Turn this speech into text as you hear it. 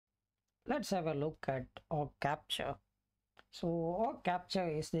let's have a look at org capture. So org capture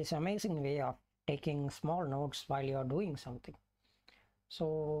is this amazing way of taking small notes while you're doing something.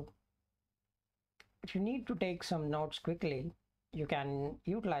 So if you need to take some notes quickly, you can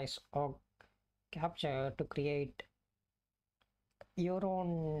utilize org capture to create your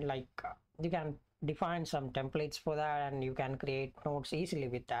own, you can define some templates for that, and you can create notes easily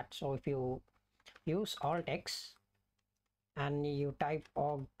with that. So if you use Alt X and you type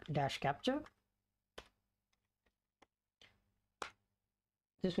org-capture,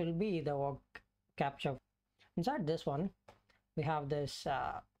 this will be the org capture. Inside this one, we have this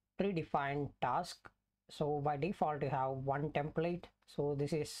predefined task. So by default, you have one template. So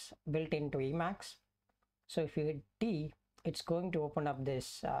this is built into Emacs. So if you hit T, it's going to open up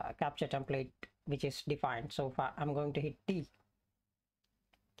this capture template which is defined. So if I'm going to hit T.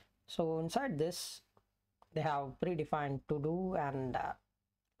 So inside this, they have predefined to do, and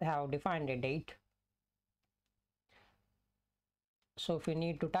they have defined a date. So if you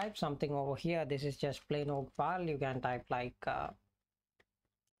need to type something over here, this is just plain old file. You can type like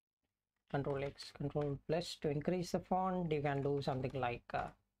Control X, Control plus to increase the font. You can do something like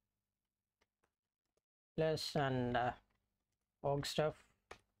plus and org stuff,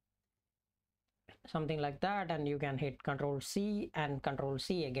 something like that, and you can hit Control C and Control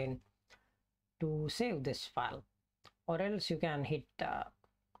C again to save this file, or else you can hit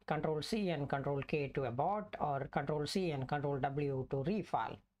Control C and Control K to abort, or Control C and Control W to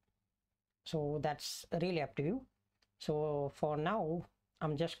refile. So that's really up to you. So for now,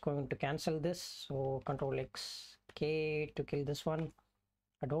 I'm just going to cancel this. So Control X K to kill this one.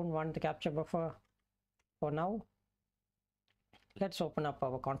 I don't want the capture buffer for now. Let's open up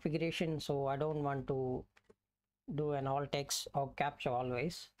our configuration. So I don't want to do an alt X or capture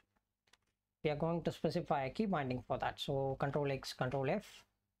always. We are going to specify a key binding for that. So Control X, Control F.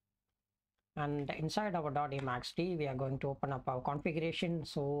 And inside our .emacs.d, we are going to open up our configuration.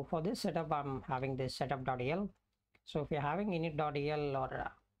 So for this setup, I'm having this setup.el. So if you're having init.el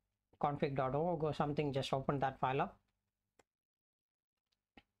or config.org or something, just open that file up.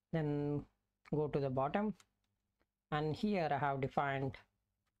 Then go to the bottom. And here I have defined,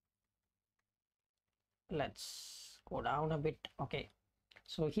 let's go down a bit. Okay.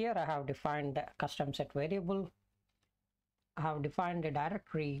 So here I have defined a custom set variable. I have defined a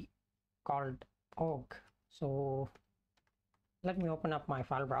directory called org. So let me open up my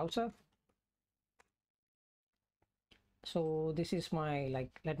file browser. So this is my,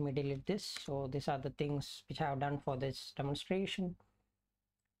 let me delete this. So these are the things which I have done for this demonstration.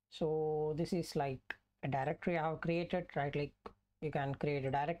 So this is like a directory I have created, right? Like you can create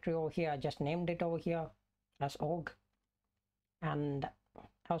a directory over here. I just named it over here as org, and I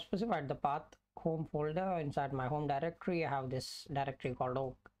have specified the path home folder. Inside my home directory, I have this directory called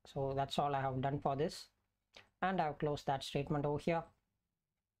org. So that's all I have done for this, and I've closed that statement over here.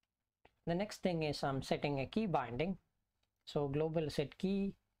 The next thing is I'm setting a key binding. So global set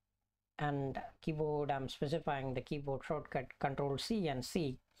key, and keyboard, I'm specifying the keyboard shortcut Control C and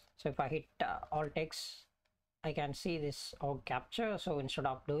C. So if I hit Alt X, I can see this org capture. So instead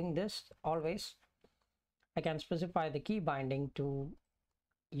of doing this always, I can specify the key binding to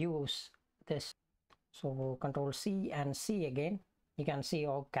use this. So Control C and C again, you can see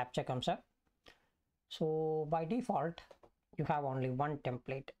org capture comes up. So by default, you have only one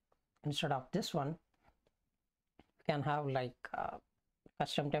template. Instead of this one, you can have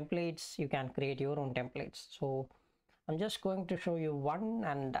custom templates. You can create your own templates. So I'm just going to show you one,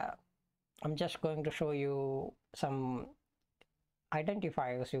 and I'm just going to show you some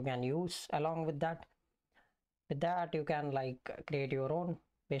identifiers you can use along with that. With that, you can create your own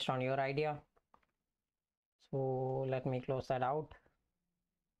based on your idea. So let me close that out.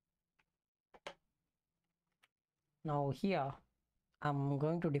 Now here, I'm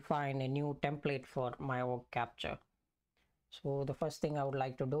going to define a new template for my org capture. So the first thing I would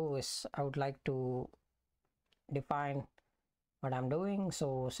like to do is I would like to define what I'm doing.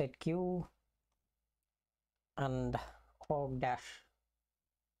 So set q and org dash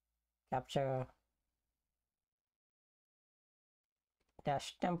capture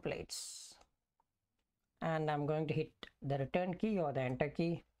dash templates, and I'm going to hit the return key or the enter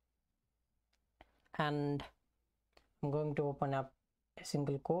key, and I'm going to open up a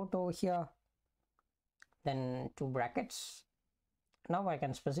single quote over here, then two brackets. Now I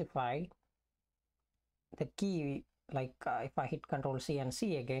can specify the key, if I hit Control C and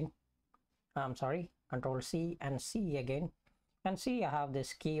C again, I'm sorry, Control C and C again, and see I have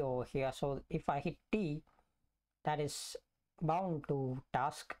this key over here. So if I hit T, that is bound to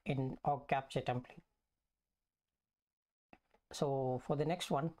task in org capture template. So for the next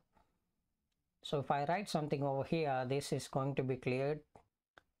one, So if I write something over here, this is going to be cleared.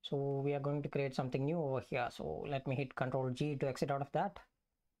 So we are going to create something new over here. So let me hit Control G to exit out of that.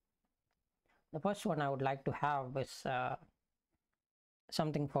 The first one I would like to have is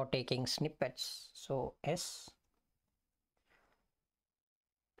something for taking snippets. So S,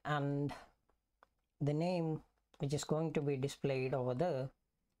 and the name which is going to be displayed over there.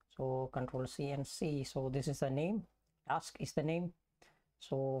 So Control C and C. So this is the name, task is the name.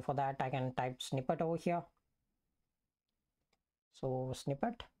 So for that I can type snippet over here. So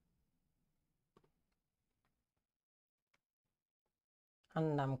snippet,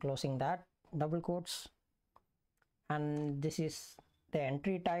 and I'm closing that, double quotes, and this is the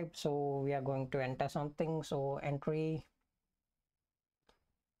entry type. So we are going to enter something. So entry,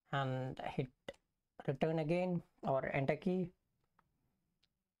 and hit return again or enter key.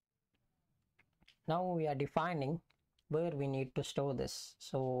 Now we are defining where we need to store this.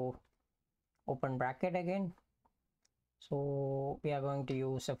 So open bracket again. So we are going to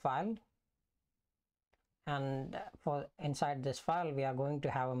use a file, and for inside this file we are going to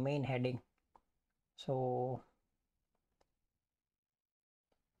have a main heading. So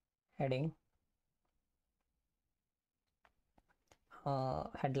heading,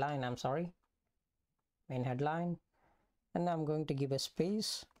 headline, I'm sorry, main headline, and I'm going to give a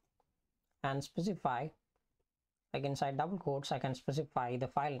space and specify, like inside double quotes I can specify the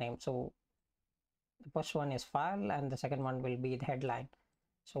file name. So the first one is file and the second one will be the headline.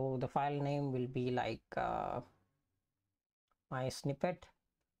 So the file name will be like my snippet,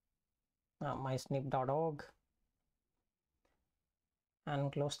 mysnip.org,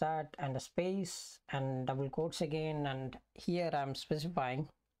 and close that, and a space and double quotes again, and here I'm specifying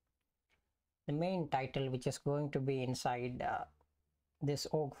the main title which is going to be inside this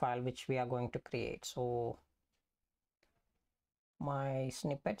org file which we are going to create. So my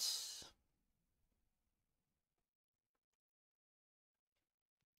snippets,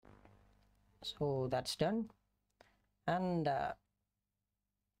 so that's done, and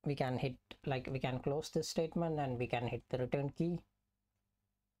we can hit, like we can close this statement and we can hit the return key.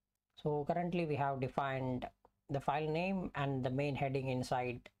 So currently we have defined the file name and the main heading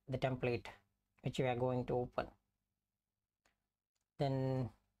inside the template which we are going to open. Then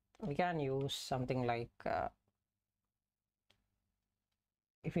we can use something like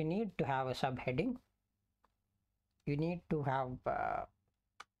if you need to have a subheading, you need to have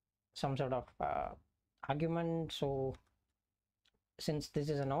some sort of argument. So since this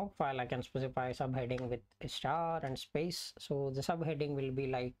is an org file, I can specify subheading with a star and space. So the subheading will be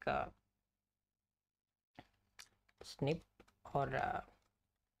like snip, or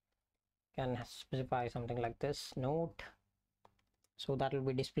can specify something like this, note. So that will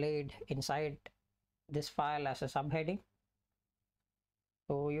be displayed inside this file as a subheading.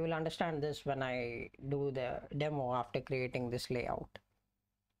 So you will understand this when I do the demo after creating this layout.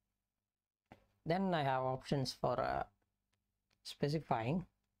 Then I have options for specifying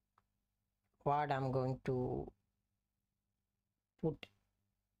what I'm going to put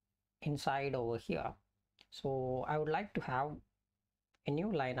inside over here. So I would like to have a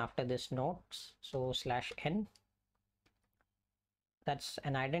new line after this notes. So /n, that's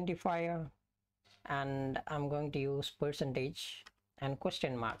an identifier, and I'm going to use percentage and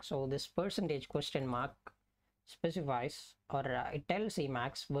question mark. So this percentage question mark specifies, or it tells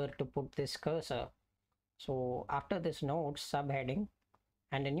Emacs where to put this cursor. So after this notes subheading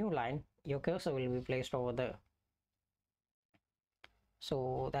and a new line, your cursor will be placed over there.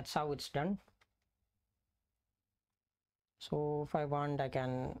 So that's how it's done. So if I want, I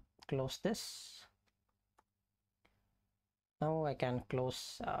can close this. Now I can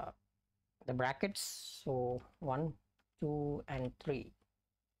close the brackets. So 1, 2 and 3.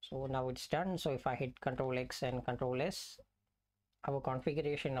 So now it's done. So if I hit Control X and Control S, our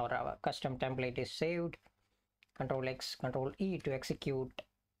configuration or our custom template is saved. Control X, Control E to execute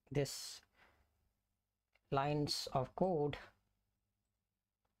this lines of code.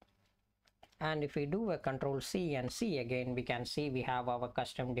 And if we do a Control C and C again, we can see we have our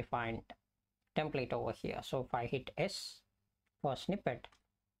custom defined template over here. So if I hit S for snippet,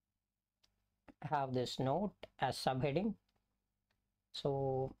 I have this note as subheading.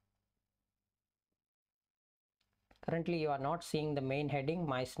 So currently you are not seeing the main heading,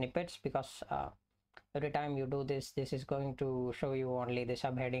 my snippets, because every time you do this, this is going to show you only the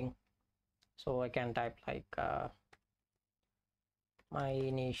subheading. So I can type like my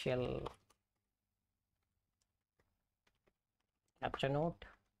initial chapter note.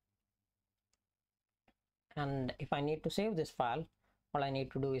 And if I need to save this file, all I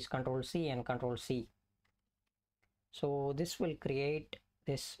need to do is Control C and Control C. So this will create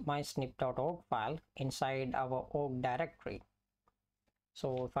this mysnip.org file inside our org directory.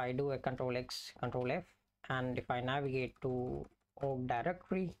 So if I do a Control X, Control F, and if I navigate to org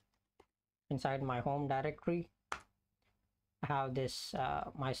directory, inside my home directory, I have this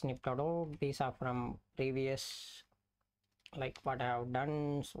mysnip.org. These are from previous, like what I have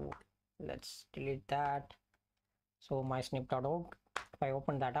done. So let's delete that. So mysnip.org, if I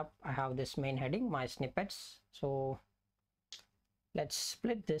open that up, I have this main heading, my snippets. So let's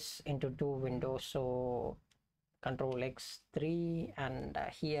split this into two windows. So Control X3, and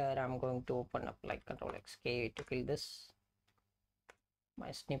here I'm going to open up like Control XK to kill this,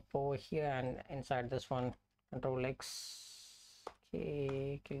 my snip over here, and inside this one Control X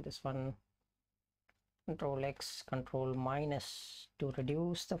K, kill this one, Control X, Control minus to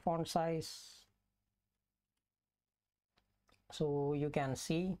reduce the font size. So you can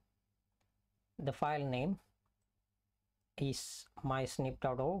see the file name is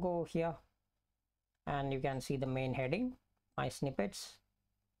mysnip.org over here, and you can see the main heading, my snippets.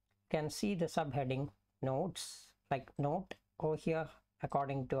 You can see the subheading notes, like note over here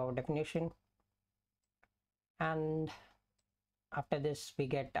according to our definition. And after this we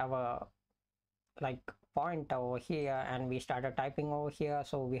get our like point over here, and we started typing over here,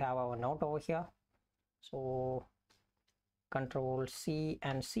 so we have our note over here. So Control C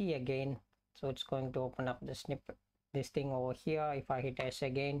and C again, so it's going to open up the snippet, this thing over here. If I hit S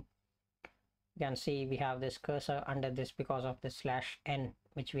again, you can see we have this cursor under this because of the /n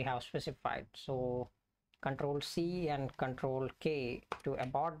which we have specified. So Control C and Control K to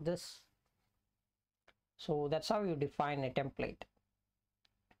abort this. So that's how you define a template.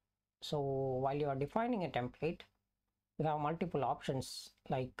 So while you are defining a template, you have multiple options,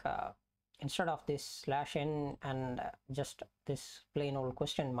 like instead of this /n and just this plain old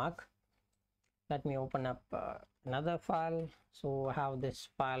question mark, let me open up another file. So I have this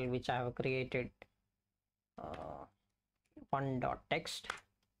file which I have created, one.txt.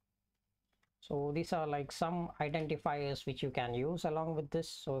 So these are like some identifiers which you can use along with this.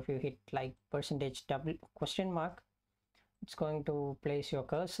 So if you hit like %double question mark, it's going to place your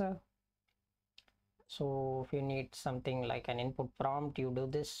cursor. So if you need something like an input prompt, you do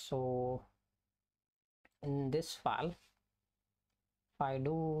this. So in this file, if I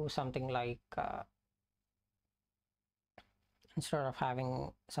do something like instead of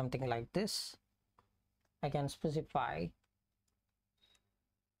having something like this, I can specify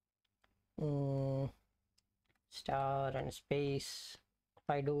star and space. If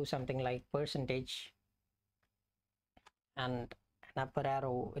I do something like percentage and an upper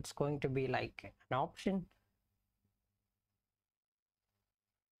arrow, it's going to be like an option,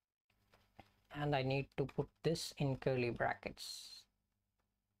 and I need to put this in curly brackets.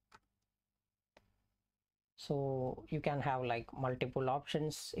 So you can have like multiple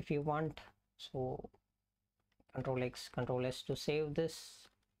options if you want. So Control X, Control S to save this,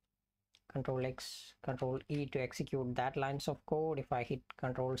 Control X, Control E to execute that lines of code. If I hit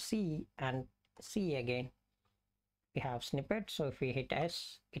Control C and C again, we have snippet. So if we hit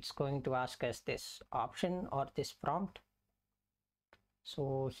S, it's going to ask us this option or this prompt.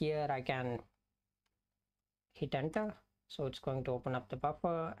 So here I can hit enter, so it's going to open up the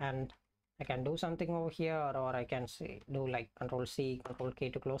buffer, and I can do something over here, or I can say do like Control C, Control K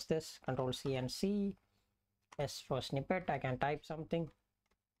to close this, Control C and C, S for snippet. I can type something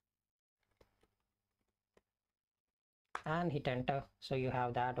and hit enter, so you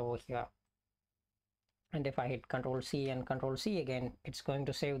have that over here. And if I hit Control C and Control C again, it's going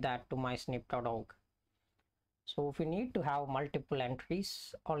to save that to mysnip.org. So if you need to have multiple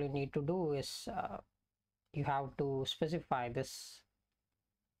entries, all you need to do is you have to specify this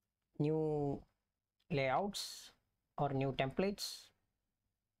new layouts or new templates,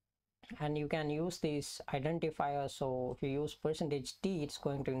 and you can use these identifiers. So if you use %t, it's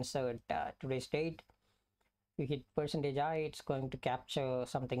going to insert today's date. If you hit %i, it's going to capture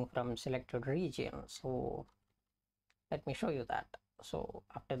something from selected region. So let me show you that. So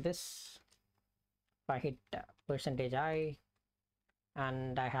after this, if I hit %i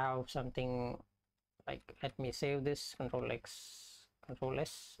and I have something like, let me save this, Control X, Control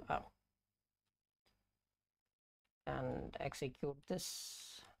S, and execute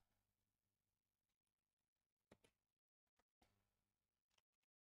this.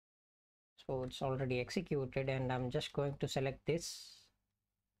 So it's already executed, and I'm just going to select this.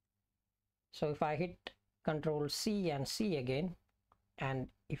 So if I hit Control C and C again, and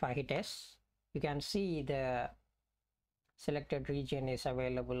if I hit S, you can see the selected region is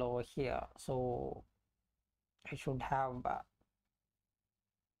available over here. So I should have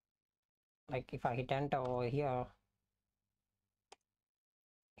like, if I hit enter over here,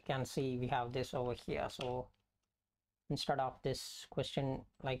 can see we have this over here. So instead of this question,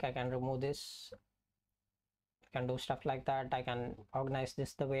 like I can remove this, I can do stuff like that. I can organize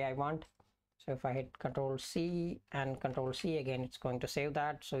this the way I want. So if I hit Control C and Control C again, it's going to save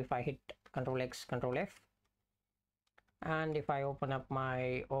that. So if I hit Control X, Control F, and if I open up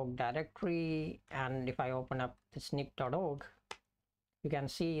my org directory, and if I open up the snip.org, you can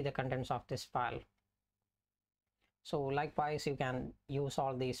see the contents of this file. So likewise, you can use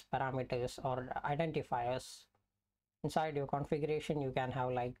all these parameters or identifiers inside your configuration. You can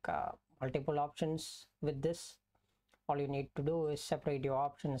have like multiple options with this. All you need to do is separate your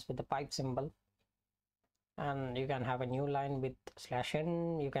options with the pipe symbol, and you can have a new line with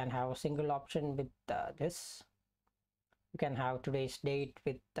 /n. You can have a single option with this. You can have today's date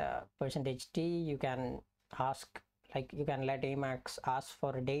with %t. You can ask, like you can let Emacs ask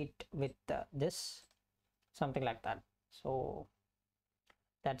for a date with this, something like that. So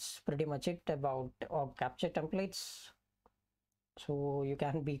that's pretty much it about org capture templates. So you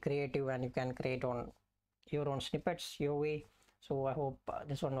can be creative and you can create on your own snippets your way. So I hope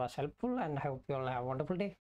this one was helpful, and I hope you all have a wonderful day.